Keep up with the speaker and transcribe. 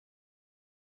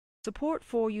Support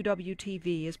for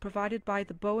UWTV is provided by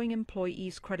the Boeing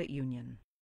Employees Credit Union.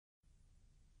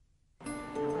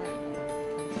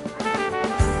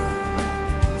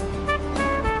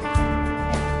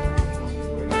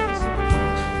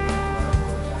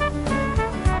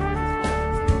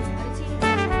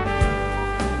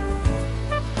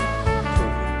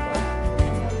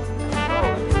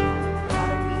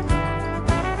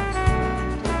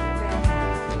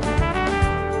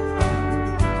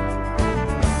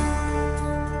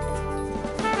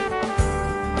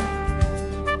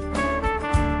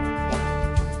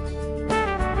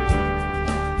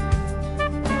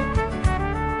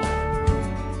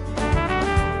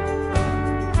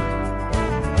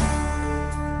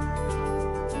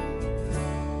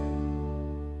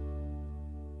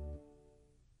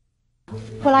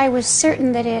 Well, I was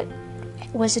certain that it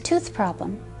was a tooth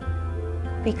problem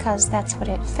because that's what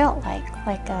it felt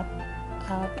like a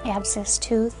abscess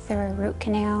tooth or a root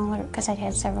canal, or because I'd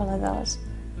had several of those.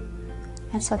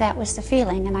 And so that was the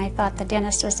feeling, and I thought the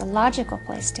dentist was the logical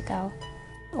place to go.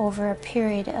 Over a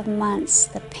period of months,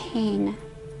 the pain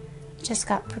just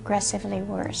got progressively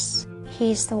worse.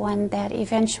 He's the one that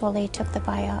eventually took the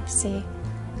biopsy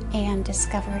and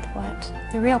discovered what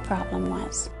the real problem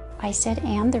was. I said,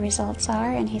 and the results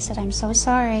are, and he said, I'm so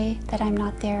sorry that I'm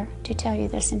not there to tell you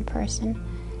this in person,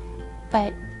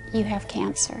 but you have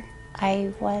cancer.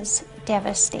 I was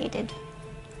devastated.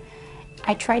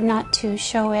 I tried not to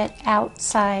show it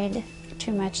outside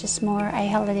too much. It's more, I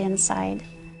held it inside.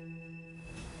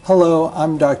 Hello,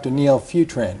 I'm Dr. Neal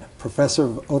Futran, Professor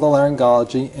of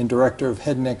Otolaryngology and Director of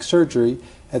Head and Neck Surgery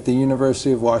at the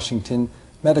University of Washington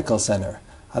Medical Center.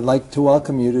 I'd like to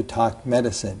welcome you to Talk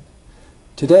Medicine.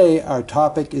 Today, our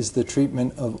topic is the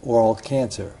treatment of oral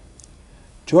cancer.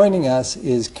 Joining us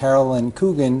is Carolyn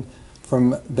Coogan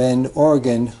from Bend,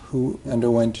 Oregon, who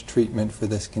underwent treatment for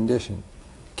this condition.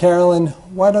 Carolyn,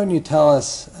 why don't you tell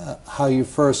us how you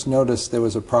first noticed there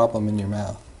was a problem in your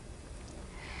mouth?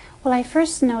 Well, I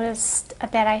first noticed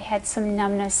that I had some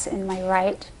numbness in my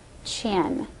right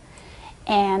chin,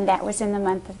 and that was in the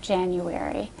month of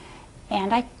January.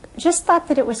 And I just thought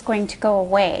that it was going to go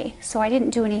away, so I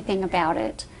didn't do anything about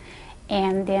it.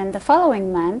 And then the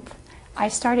following month, I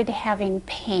started having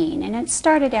pain, and it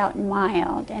started out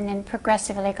mild and then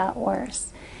progressively got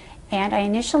worse. And I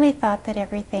initially thought that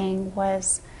everything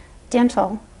was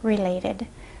dental related,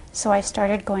 so I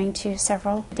started going to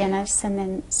several dentists and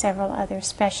then several other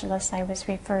specialists I was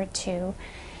referred to,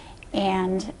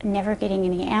 and never getting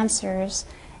any answers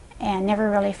and never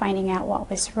really finding out what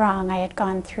was wrong. I had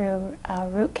gone through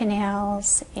root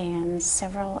canals and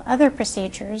several other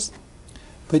procedures.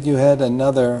 But you had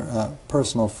another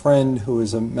personal friend who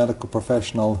was a medical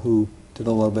professional who did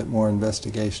a little bit more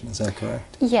investigation, is that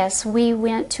correct? Yes, we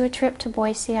went to a trip to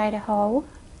Boise, Idaho,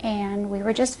 and we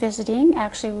were just visiting.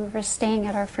 Actually, we were staying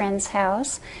at our friend's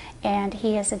house, and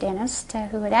he is a dentist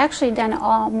who had actually done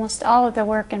almost all of the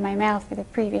work in my mouth for the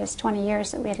previous 20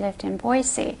 years that we had lived in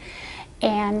Boise.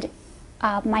 And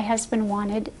my husband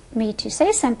wanted me to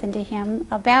say something to him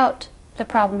about the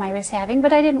problem I was having,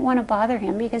 but I didn't want to bother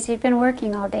him because he'd been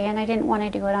working all day and I didn't want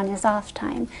to do it on his off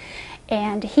time.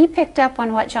 And he picked up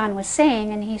on what John was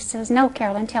saying, and he says, "No,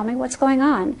 Carolyn, tell me what's going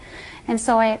on." And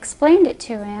so I explained it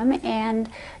to him, and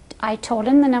I told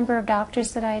him the number of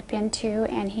doctors that I had been to,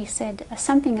 and he said,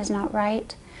 "Something is not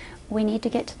right. We need to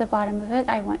get to the bottom of it.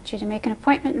 I want you to make an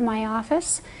appointment in my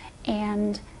office,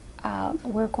 and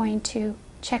we're going to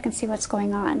check and see what's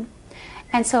going on."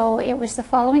 And so it was the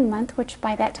following month, which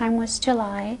by that time was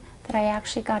July, that I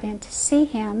actually got in to see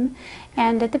him.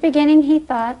 And at the beginning he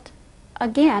thought,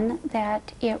 again,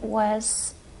 that it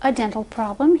was a dental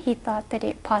problem. He thought that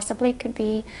it possibly could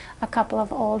be a couple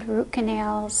of old root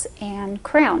canals and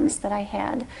crowns that I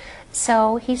had.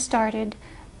 So he started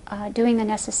doing the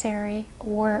necessary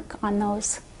work on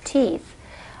those teeth.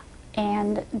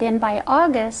 And then by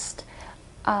August,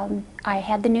 I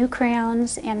had the new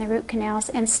crowns and the root canals,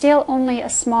 and still only a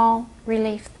small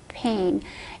relief pain.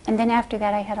 And then after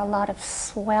that I had a lot of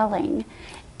swelling.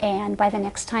 And by the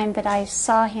next time that I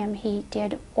saw him, he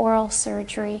did oral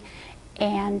surgery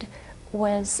and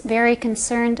was very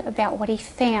concerned about what he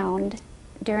found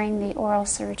during the oral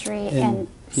surgery. And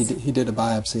he did a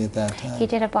biopsy at that time? He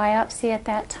did a biopsy at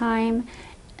that time,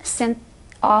 sent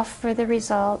off for the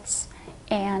results,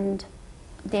 and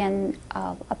then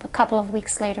a couple of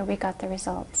weeks later we got the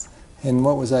results. And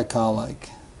what was that call like?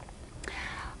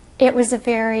 It was a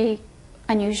very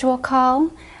unusual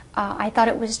call. I thought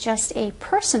it was just a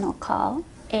personal call,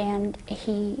 and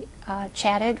he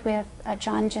chatted with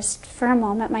John just for a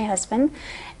moment, my husband,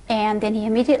 and then he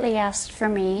immediately asked for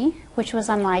me, which was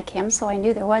unlike him, so I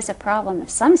knew there was a problem of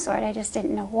some sort. I just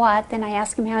didn't know what. Then I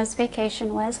asked him how his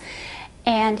vacation was,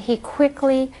 and he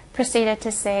quickly proceeded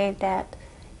to say that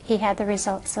he had the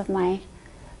results of my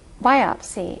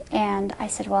biopsy. And I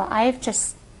said, well, I've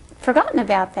just forgotten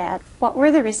about that. What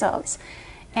were the results?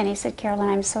 And he said, Carolyn,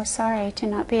 I'm so sorry to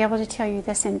not be able to tell you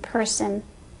this in person,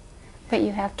 but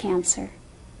you have cancer.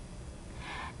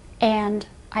 And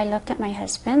I looked at my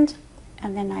husband,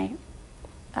 and then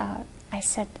I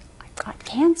said, I've got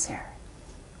cancer.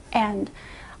 And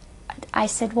I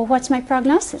said, well, what's my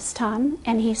prognosis, Tom?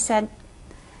 And he said,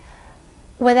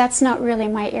 well, that's not really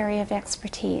my area of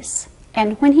expertise.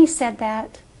 And when he said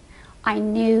that, I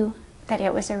knew that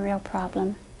it was a real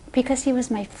problem, because he was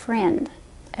my friend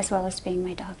as well as being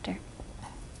my doctor.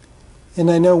 And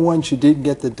I know once you did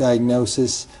get the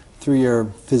diagnosis through your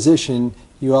physician,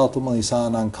 you ultimately saw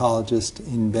an oncologist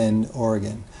in Bend,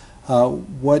 Oregon.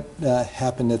 What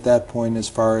happened at that point as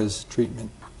far as treatment?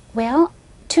 Well,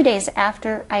 2 days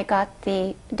after I got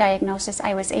the diagnosis,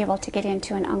 I was able to get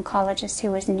into an oncologist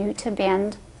who was new to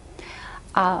Bend.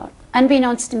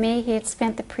 Unbeknownst to me, he had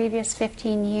spent the previous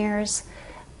 15 years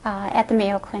at the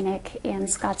Mayo Clinic in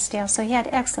Scottsdale, so he had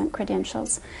excellent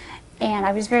credentials. And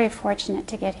I was very fortunate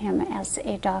to get him as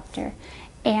a doctor.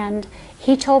 And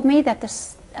he told me that,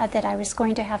 that I was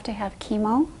going to have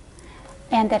chemo,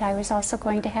 and that I was also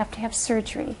going to have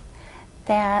surgery.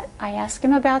 That I asked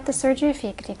him about the surgery, if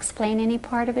he could explain any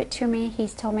part of it to me. He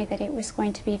told me that it was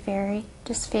going to be very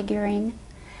disfiguring.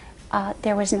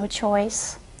 There was no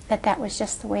choice, that was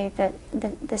just the way that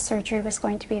the surgery was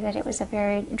going to be, that it was a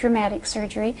very dramatic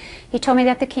surgery. He told me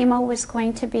that the chemo was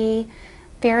going to be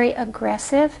very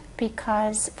aggressive,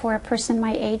 because for a person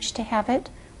my age to have it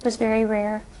was very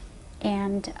rare,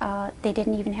 and they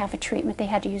didn't even have a treatment. They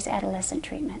had to use adolescent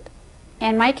treatment.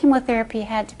 And my chemotherapy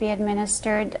had to be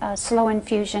administered slow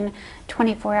infusion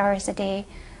 24 hours a day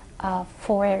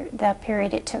for the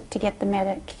period it took to get the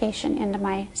medication into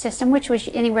my system, which was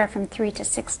anywhere from 3 to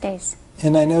 6 days.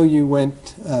 And I know you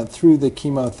went through the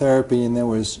chemotherapy and there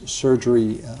was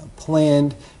surgery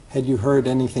planned. Had you heard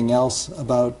anything else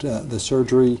about the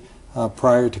surgery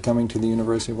prior to coming to the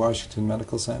University of Washington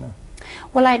Medical Center?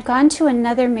 Well, I'd gone to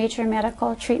another major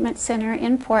medical treatment center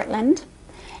in Portland,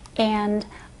 and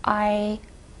I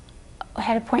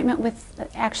had an appointment with,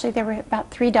 actually there were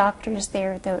about 3 doctors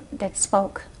there that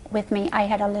spoke with me. I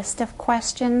had a list of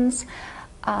questions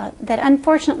that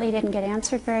unfortunately didn't get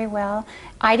answered very well.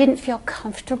 I didn't feel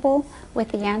comfortable with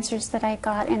the answers that I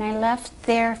got, and I left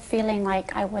there feeling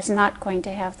like I was not going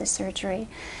to have the surgery.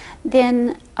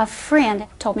 Then a friend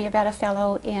told me about a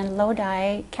fellow in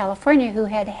Lodi, California, who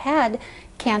had had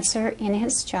cancer in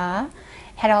his jaw,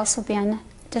 had also been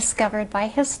discovered by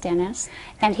his dentist,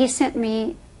 and he sent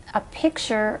me a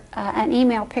picture, an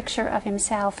email picture of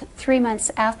himself 3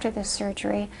 months after the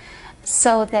surgery,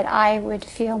 so that I would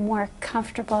feel more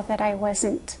comfortable that I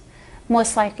wasn't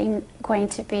most likely going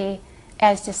to be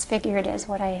as disfigured as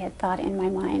what I had thought in my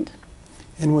mind.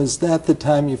 And was that the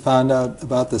time you found out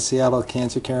about the Seattle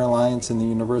Cancer Care Alliance and the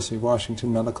University of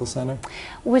Washington Medical Center?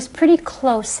 It was pretty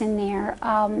close in there.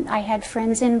 I had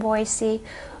friends in Boise,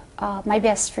 my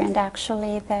best friend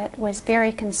actually, that was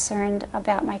very concerned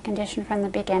about my condition from the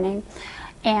beginning,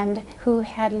 and who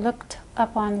had looked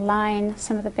up online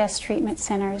some of the best treatment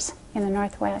centers in the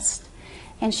Northwest.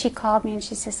 And she called me and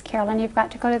she says, Carolyn, you've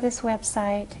got to go to this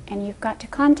website and you've got to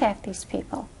contact these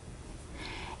people.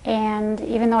 And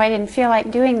even though I didn't feel like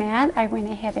doing that, I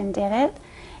went ahead and did it.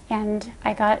 And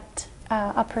I got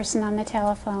a person on the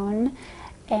telephone,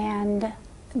 and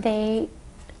they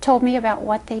told me about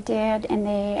what they did, and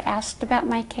they asked about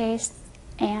my case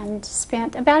and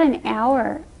spent about an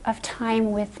hour of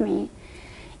time with me,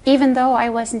 even though I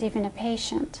wasn't even a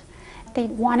patient. They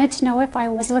wanted to know if I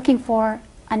was looking for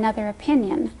another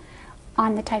opinion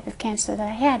on the type of cancer that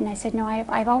I had, and I said, no,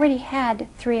 I've already had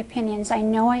 3 opinions. I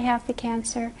know I have the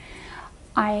cancer.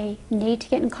 I need to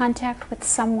get in contact with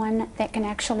someone that can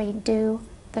actually do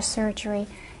the surgery.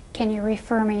 Can you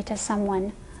refer me to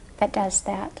someone that does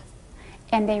that?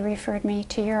 And they referred me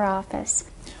to your office.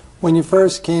 When you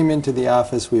first came into the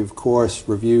office, we of course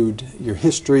reviewed your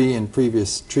history and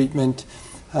previous treatment,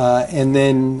 and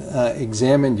then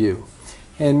examined you.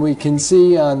 And we can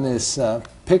see on this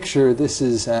picture, this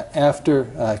is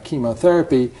after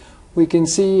chemotherapy, we can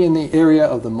see in the area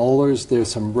of the molars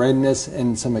there's some redness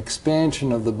and some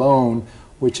expansion of the bone,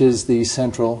 which is the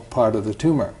central part of the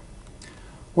tumor.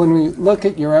 When we look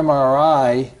at your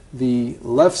MRI, the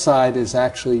left side is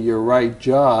actually your right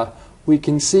jaw, we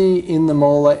can see in the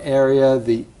molar area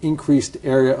the increased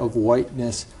area of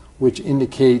whiteness, which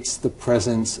indicates the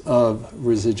presence of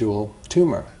residual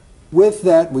tumor. With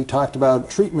that, we talked about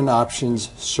treatment options,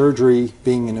 surgery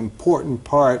being an important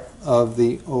part of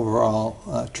the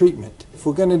overall treatment. If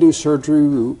we're going to do surgery,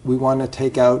 we want to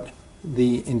take out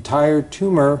the entire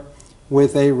tumor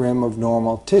with a rim of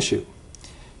normal tissue.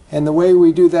 And the way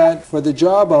we do that for the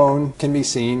jawbone can be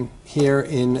seen here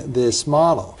in this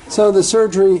model. So the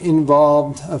surgery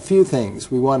involved a few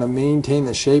things. We want to maintain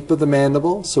the shape of the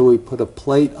mandible, so we put a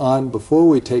plate on before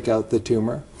we take out the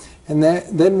tumor. And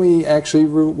then we actually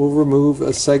will remove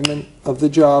a segment of the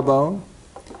jawbone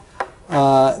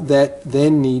that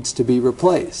then needs to be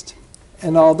replaced.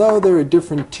 And although there are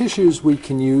different tissues we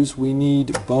can use, we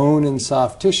need bone and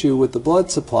soft tissue with the blood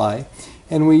supply,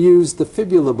 and we use the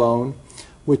fibula bone,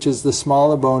 which is the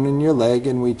smaller bone in your leg,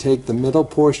 and we take the middle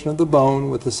portion of the bone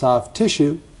with the soft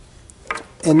tissue,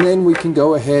 and then we can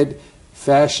go ahead,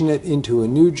 fashion it into a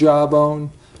new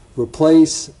jawbone,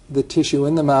 replace the tissue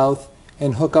in the mouth,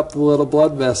 and hook up the little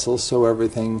blood vessels so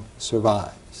everything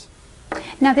survives.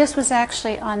 Now this was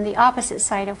actually on the opposite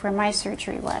side of where my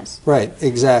surgery was. Right,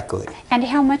 exactly. And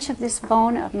how much of this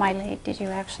bone of my leg did you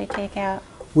actually take out?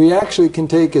 We actually can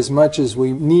take as much as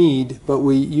we need, but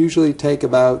we usually take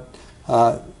about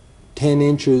 10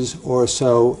 inches or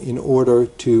so in order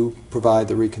to provide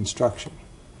the reconstruction.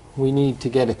 We need to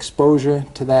get exposure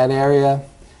to that area,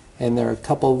 and there are a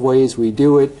couple of ways we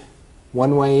do it.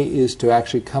 One way is to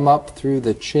actually come up through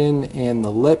the chin and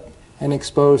the lip and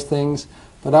expose things,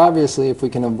 but obviously if we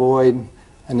can avoid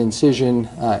an incision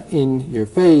in your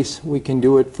face, we can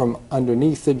do it from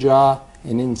underneath the jaw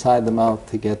and inside the mouth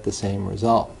to get the same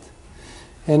result.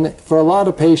 And for a lot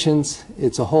of patients,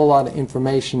 it's a whole lot of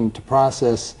information to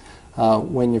process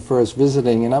when you're first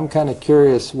visiting, and I'm kind of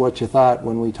curious what you thought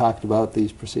when we talked about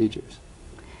these procedures.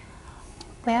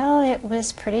 Well, it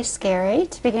was pretty scary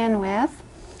to begin with.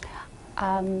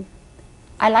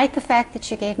 I like the fact that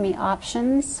you gave me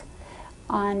options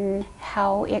on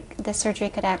how the surgery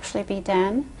could actually be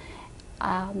done.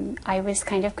 I was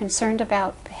kind of concerned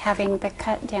about having the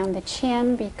cut down the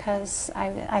chin because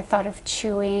I thought of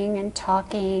chewing and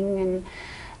talking and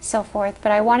so forth,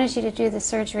 but I wanted you to do the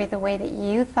surgery the way that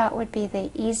you thought would be the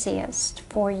easiest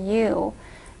for you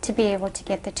to be able to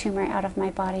get the tumor out of my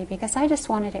body, because I just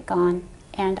wanted it gone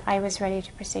and I was ready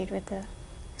to proceed with the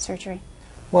surgery.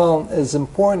 Well, as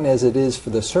important as it is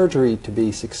for the surgery to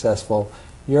be successful,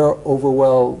 your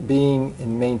overall being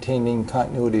and maintaining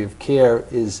continuity of care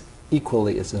is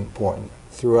equally as important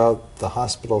throughout the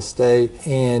hospital stay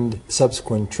and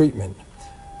subsequent treatment.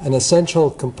 An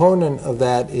essential component of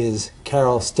that is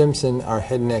Carol Stimson, our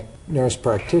head and neck nurse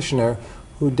practitioner,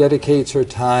 who dedicates her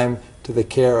time to the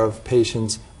care of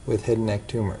patients with head and neck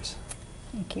tumors.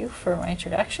 Thank you for my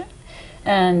introduction.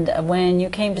 And when you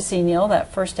came to see Neal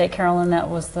that first day, Carolyn, that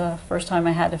was the first time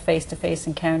I had a face-to-face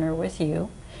encounter with you.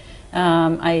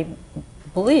 I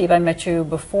believe I met you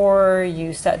before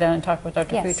you sat down and talked with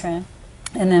Dr. Yes. Futran.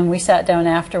 And then we sat down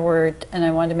afterward, and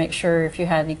I wanted to make sure if you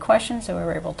had any questions that we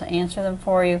were able to answer them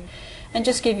for you, and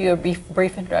just give you a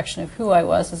brief introduction of who I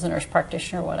was as a nurse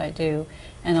practitioner, what I do,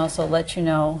 and also let you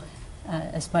know,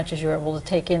 as much as you were able to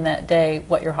take in that day,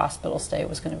 what your hospital stay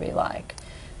was going to be like.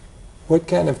 What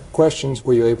kind of questions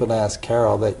were you able to ask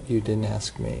Carol that you didn't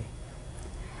ask me?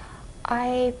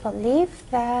 I believe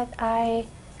that I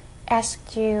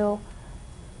asked you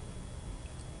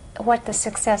what the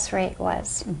success rate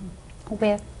was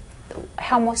with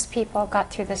how most people got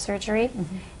through the surgery.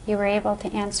 You were able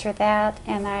to answer that,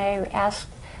 and I asked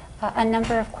a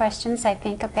number of questions, I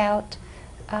think, about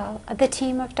the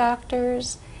team of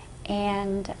doctors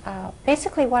and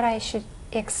basically what I should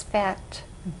expect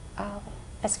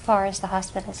as far as the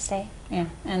hospital stay. Yeah,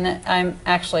 and that I'm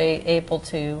actually able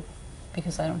to,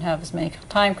 because I don't have as many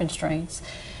time constraints,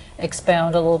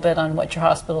 expound a little bit on what your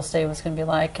hospital stay was going to be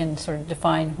like and sort of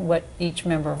define what each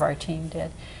member of our team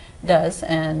does.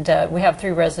 And we have 3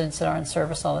 residents that are in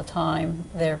service all the time.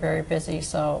 They're very busy,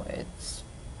 so it's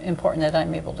important that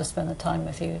I'm able to spend the time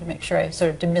with you to make sure I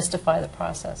sort of demystify the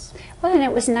process. Well, and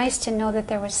it was nice to know that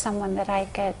there was someone that I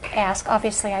could ask.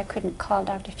 Obviously, I couldn't call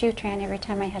Dr. Futran every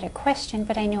time I had a question,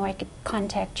 but I knew I could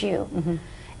contact you.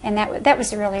 And that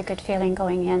was a really good feeling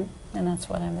going in. And that's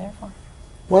what I'm there for.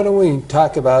 Why don't we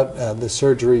talk about the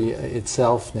surgery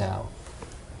itself now?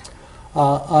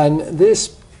 On this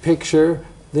picture,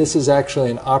 this is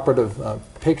actually an operative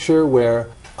picture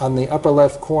where on the upper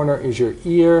left corner is your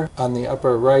ear, on the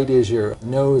upper right is your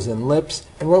nose and lips.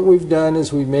 And what we've done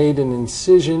is we've made an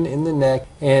incision in the neck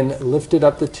and lifted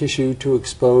up the tissue to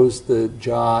expose the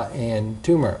jaw and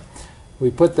tumor.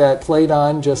 We put that plate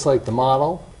on just like the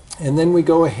model, And then we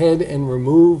go ahead and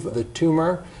remove the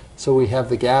tumor, so we have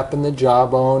the gap in the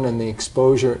jawbone and the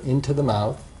exposure into the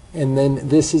mouth. And then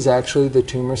this is actually the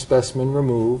tumor specimen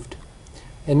removed.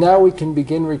 And now we can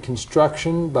begin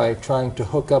reconstruction by trying to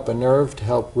hook up a nerve to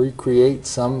help recreate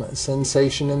some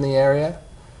sensation in the area.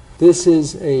 This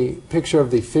is a picture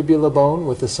of the fibula bone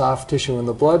with the soft tissue and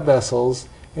the blood vessels,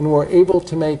 and we're able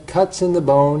to make cuts in the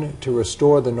bone to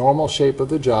restore the normal shape of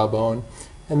the jawbone.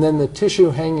 And then the tissue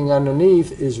hanging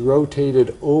underneath is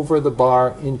rotated over the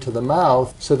bar into the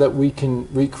mouth so that we can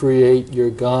recreate your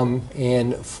gum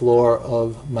and floor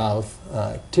of mouth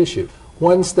tissue.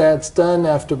 Once that's done,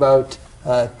 after about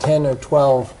 10 or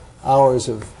 12 hours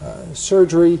of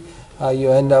surgery,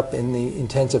 you end up in the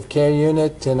intensive care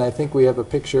unit, and I think we have a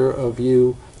picture of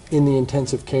you in the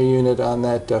intensive care unit on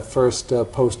that first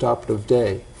post-operative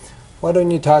day. Why don't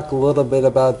you talk a little bit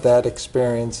about that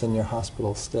experience in your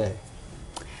hospital stay?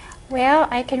 Well,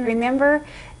 I can remember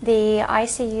the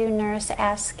ICU nurse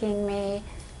asking me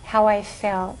how I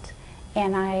felt,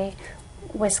 and I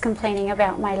was complaining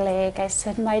about my leg. I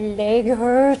said, my leg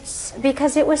hurts,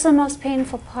 because it was the most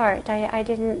painful part. I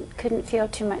couldn't feel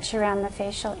too much around the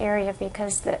facial area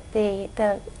because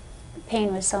the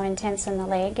pain was so intense in the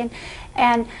leg.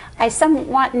 And I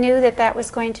somewhat knew that that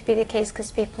was going to be the case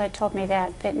because people had told me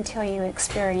that, but until you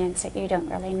experience it, you don't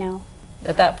really know.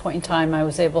 At that point in time, I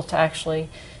was able to actually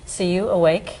see you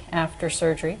awake after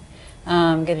surgery,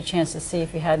 get a chance to see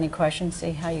if you had any questions,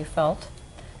 see how you felt.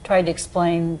 Tried to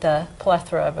explain the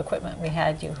plethora of equipment we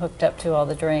had you hooked up to all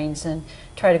the drains, and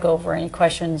try to go over any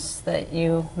questions that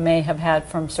you may have had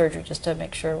from surgery, just to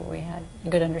make sure we had a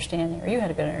good understanding, or you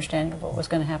had a good understanding of what was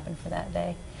going to happen for that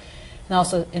day. And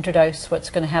also introduce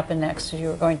what's going to happen next. So you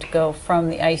were going to go from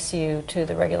the ICU to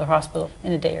the regular hospital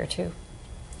in a day or two.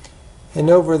 And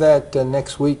over that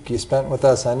next week you spent with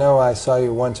us, I know I saw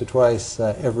you once or twice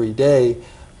every day,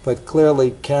 but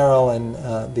clearly Carol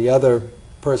and the other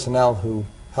personnel who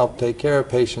help take care of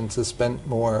patients has spent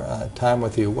more time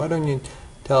with you. Why don't you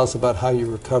tell us about how you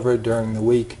recovered during the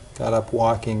week, got up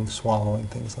walking, swallowing,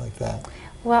 things like that?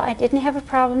 Well, I didn't have a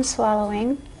problem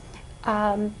swallowing.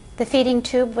 The feeding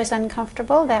tube was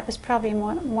uncomfortable. That was probably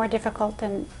more difficult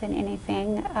than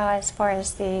anything as far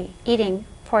as the eating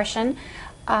portion.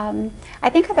 I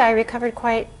think that I recovered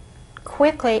quite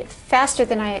quickly, faster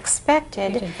than I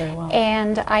expected. You did very well.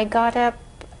 And I got up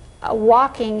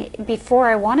walking before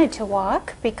I wanted to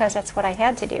walk, because that's what I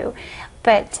had to do.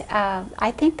 But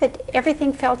I think that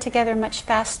everything fell together much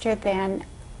faster than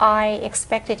I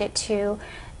expected it to,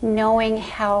 knowing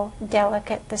how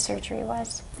delicate the surgery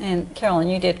was. And Carolyn,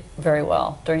 you did very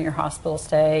well during your hospital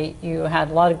stay. You had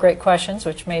a lot of great questions,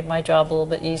 which made my job a little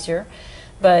bit easier.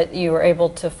 But you were able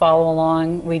to follow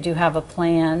along. We do have a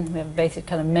plan. We have a basic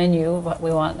kind of menu of what we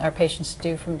want our patients to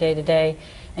do from day to day.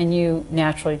 And you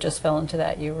naturally just fell into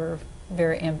that. You were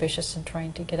very ambitious in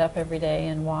trying to get up every day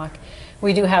and walk.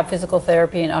 We do have physical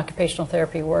therapy and occupational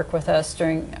therapy work with us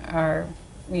during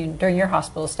your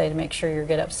hospital stay to make sure you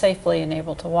get up safely and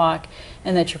able to walk,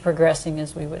 and that you're progressing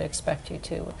as we would expect you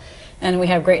to. And we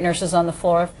have great nurses on the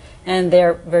floor, and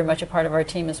they're very much a part of our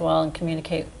team as well, and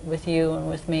communicate with you and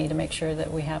with me to make sure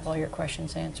that we have all your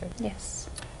questions answered. Yes.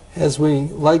 As we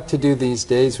like to do these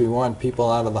days, we want people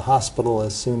out of the hospital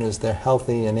as soon as they're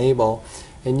healthy and able.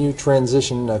 And you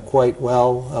transitioned quite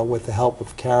well with the help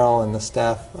of Carol and the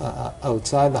staff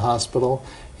outside the hospital.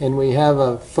 And we have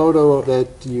a photo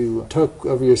that you took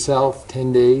of yourself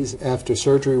 10 days after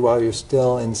surgery while you're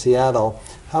still in Seattle.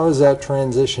 How is that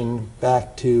transition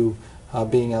back to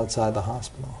being outside the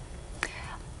hospital?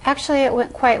 Actually, it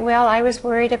went quite well. I was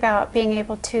worried about being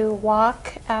able to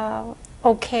walk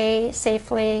okay,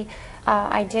 safely.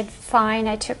 I did fine.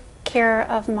 I took care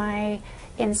of my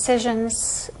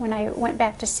incisions when I went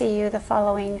back to see you the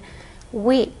following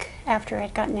week after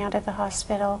I'd gotten out of the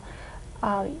hospital.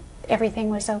 Everything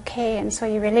was okay, and so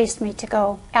you released me to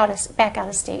go back out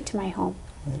of state to my home.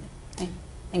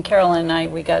 And Carolyn and I,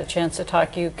 we got a chance to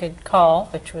talk. You could call,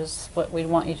 which was what we'd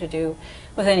want you to do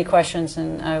with any questions,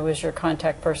 and I was your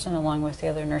contact person along with the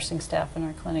other nursing staff in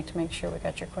our clinic to make sure we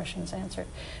got your questions answered.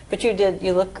 But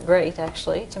you look great,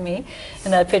 actually, to me,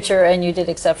 in that picture, and you did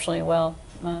exceptionally well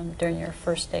during your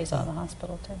first days out of the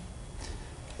hospital, too.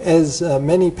 As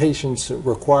many patients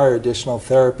require additional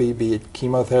therapy, be it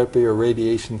chemotherapy or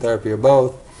radiation therapy or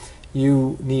both,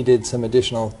 you needed some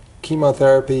additional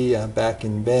chemotherapy back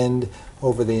in Bend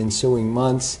over the ensuing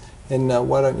months. And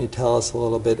why don't you tell us a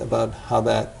little bit about how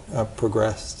that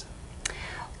progressed?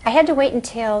 I had to wait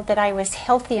until that I was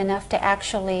healthy enough to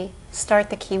actually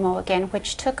start the chemo again,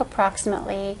 which took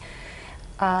approximately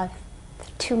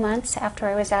 2 months after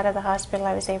I was out of the hospital.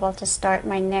 I was able to start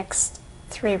my next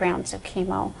 3 rounds of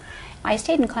chemo. I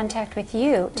stayed in contact with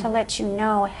you to let you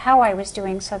know how I was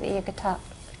doing so that you could tell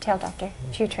Dr.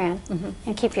 Futran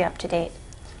and keep you up to date.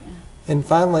 And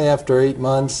finally, after 8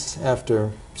 months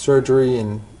after surgery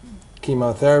and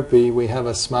chemotherapy, we have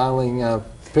a smiling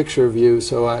picture of you,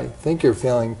 so I think you're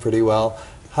feeling pretty well.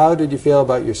 How did you feel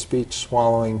about your speech,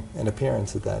 swallowing, and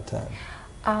appearance at that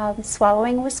time?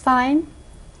 Swallowing was fine.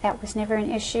 That was never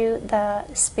an issue.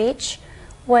 The speech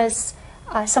was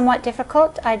somewhat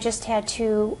difficult. I just had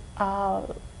to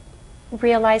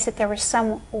realize that there were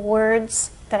some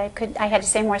words that I had to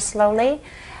say more slowly.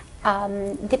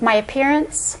 My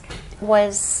appearance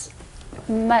was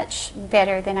much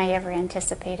better than I ever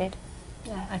anticipated.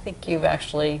 Yeah, I think you've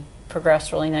actually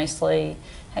progressed really nicely.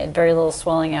 Had very little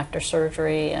swelling after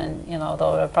surgery, and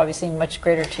although it probably seemed much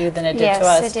greater to you than it did to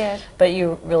us, it did. But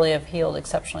you really have healed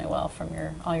exceptionally well from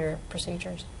all your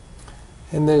procedures.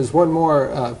 And there's one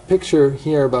more picture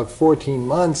here about 14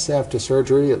 months after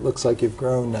surgery. It looks like you've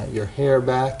grown your hair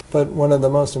back. But one of the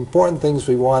most important things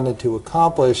we wanted to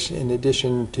accomplish, in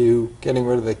addition to getting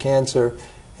rid of the cancer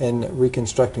and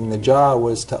reconstructing the jaw,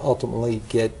 was to ultimately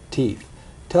get teeth.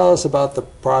 Tell us about the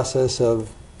process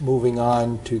of moving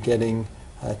on to getting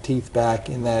teeth back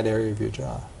in that area of your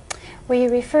jaw. Well, you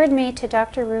referred me to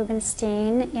Dr.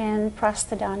 Rubenstein in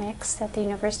prosthodontics at the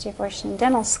University of Washington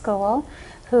Dental School,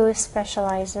 who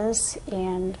specializes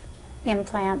in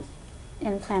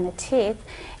implanted teeth,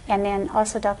 and then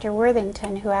also Dr.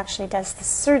 Worthington, who actually does the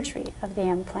surgery of the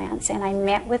implants. And I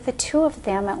met with the 2 of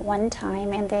them at one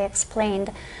time, and they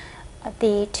explained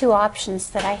the 2 options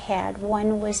that I had.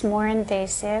 One was more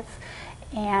invasive,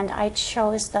 and I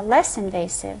chose the less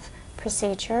invasive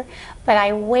procedure, but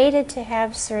I waited to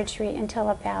have surgery until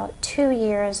about 2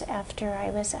 years after I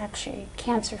was actually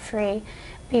cancer-free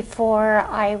before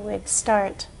I would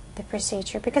start the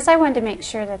procedure, because I wanted to make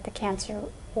sure that the cancer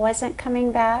wasn't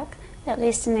coming back, at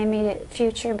least in the immediate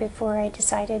future, before I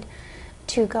decided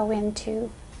to go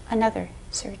into another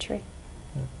surgery.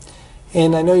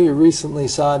 And I know you recently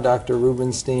saw Dr.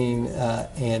 Rubenstein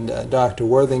and Dr.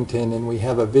 Worthington, and we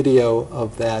have a video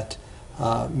of that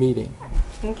meeting.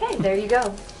 Okay, there you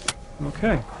go.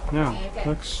 Okay, now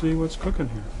let's see what's cooking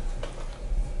here.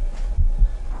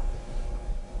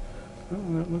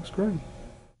 Oh, that looks great.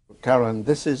 Carolyn,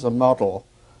 this is a model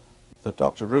that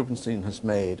Dr. Rubenstein has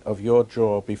made of your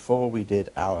jaw before we did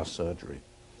our surgery.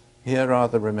 Here are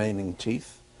the remaining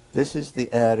teeth. This is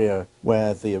the area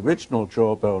where the original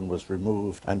jawbone was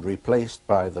removed and replaced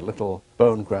by the little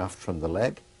bone graft from the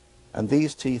leg. And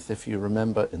these teeth, if you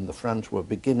remember, in the front were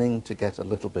beginning to get a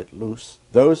little bit loose.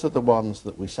 Those are the ones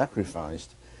that we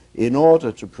sacrificed in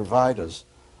order to provide us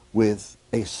with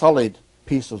a solid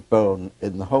piece of bone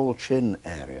in the whole chin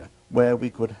area where we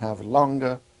could have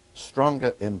longer,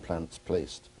 stronger implants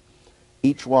placed.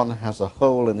 Each one has a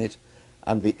hole in it,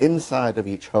 and the inside of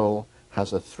each hole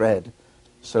has a thread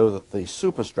so that the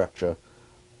superstructure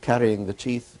carrying the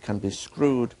teeth can be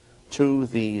screwed to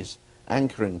these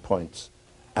anchoring points.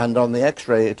 And on the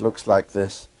x-ray it looks like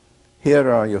this. Here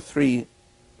are your 3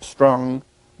 strong,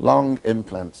 long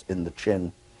implants in the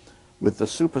chin with the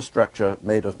superstructure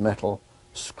made of metal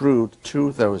screwed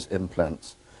to those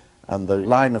implants and the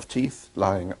line of teeth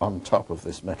lying on top of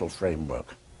this metal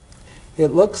framework. It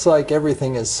looks like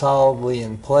everything is solidly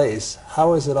in place.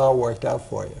 How has it all worked out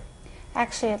for you?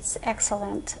 Actually, it's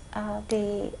excellent.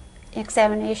 The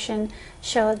examination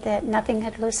showed that nothing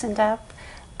had loosened up.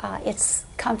 It's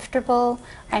comfortable.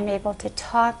 I'm able to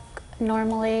talk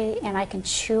normally, and I can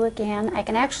chew again. I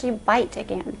can actually bite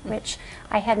again, which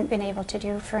I hadn't been able to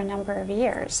do for a number of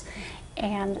years.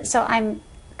 And so I'm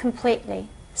completely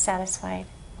satisfied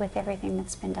with everything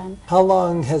that's been done. How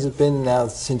long has it been now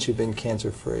since you've been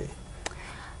cancer-free?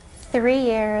 3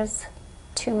 years,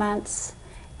 2 months,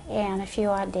 and a few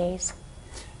odd days.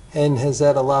 And has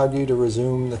that allowed you to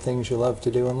resume the things you love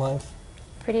to do in life?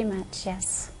 Pretty much,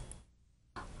 yes.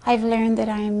 I've learned that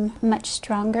I'm much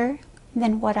stronger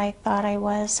than what I thought I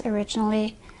was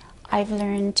originally. I've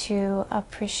learned to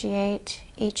appreciate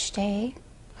each day.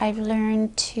 I've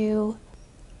learned to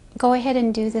go ahead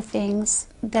and do the things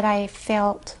that I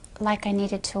felt like I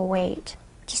needed to wait,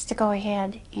 just to go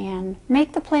ahead and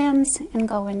make the plans and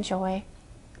go enjoy.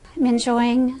 I'm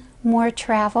enjoying more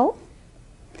travel.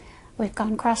 We've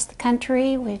gone across the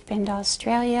country, we've been to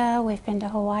Australia, we've been to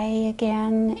Hawaii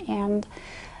again, and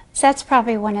so that's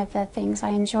probably one of the things I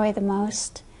enjoy the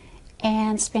most.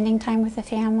 And spending time with the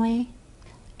family,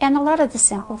 and a lot of the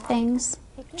simple things,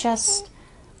 just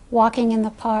walking in the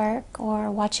park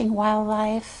or watching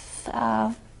wildlife,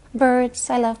 birds.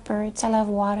 I love birds, I love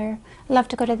water. I love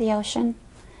to go to the ocean.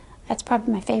 That's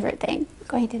probably my favorite thing,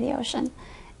 going to the ocean.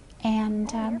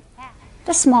 And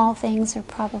The small things are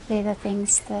probably the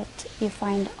things that you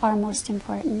find are most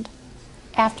important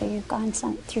after you've gone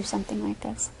through something like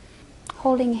this.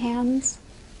 Holding hands,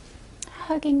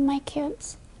 hugging my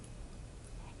kids,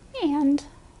 and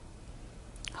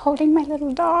holding my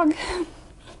little dog.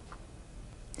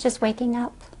 Just waking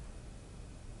up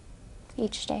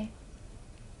each day.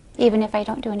 Even if I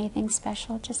don't do anything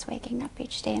special, just waking up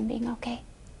each day and being okay.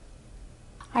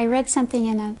 I read something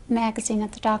in a magazine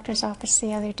at the doctor's office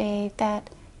the other day that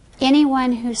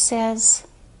anyone who says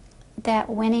that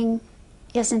winning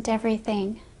isn't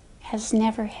everything has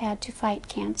never had to fight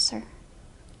cancer.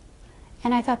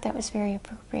 And I thought that was very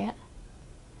appropriate.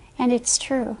 And it's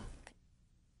true.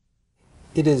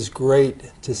 It is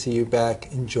great to see you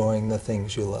back enjoying the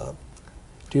things you love.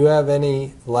 Do you have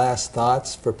any last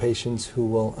thoughts for patients who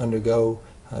will undergo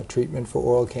treatment for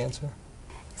oral cancer?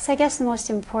 So I guess the most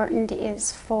important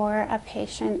is for a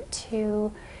patient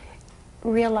to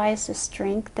realize the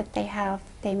strength that they have,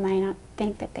 they might not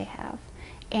think that they have,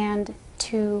 and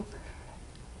to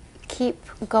keep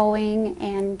going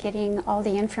and getting all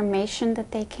the information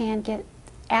that they can get.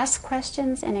 Ask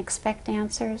questions and expect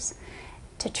answers.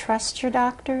 To trust your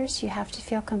doctors, you have to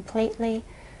feel completely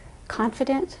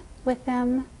confident with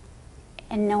them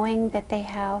and knowing that they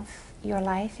have your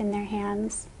life in their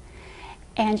hands.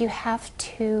 And you have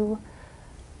to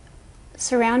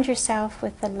surround yourself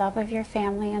with the love of your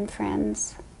family and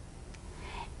friends.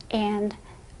 And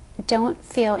don't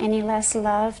feel any less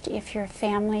loved if your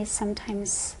family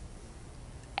sometimes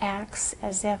acts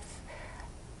as if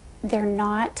they're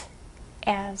not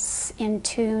as in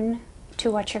tune to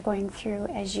what you're going through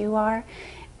as you are,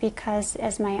 because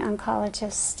as my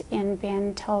oncologist in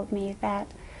Ben told me, that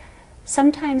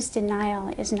sometimes denial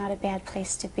is not a bad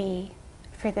place to be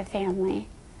for the family,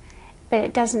 but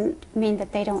it doesn't mean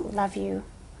that they don't love you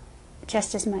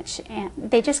just as much, and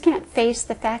they just can't face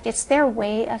the fact. It's their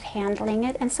way of handling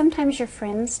it, and sometimes your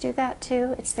friends do that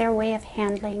too. It's their way of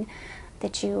handling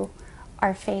that you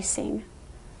are facing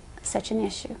such an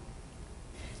issue.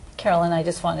 Carolyn, I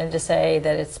just wanted to say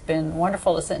that it's been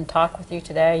wonderful to sit and talk with you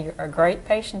today. You're a great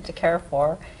patient to care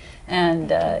for,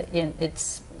 and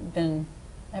it's been,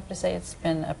 I have to say, it's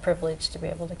been a privilege to be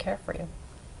able to care for you.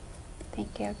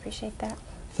 Thank you, I appreciate that.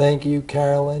 Thank you,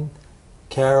 Carolyn,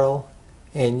 Carol,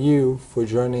 and you for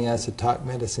joining us at Talk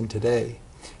Medicine today.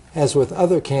 As with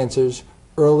other cancers,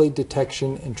 early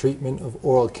detection and treatment of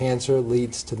oral cancer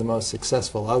leads to the most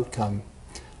successful outcome.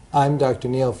 I'm Dr.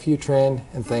 Neal Futran,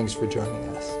 and thanks for joining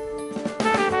us.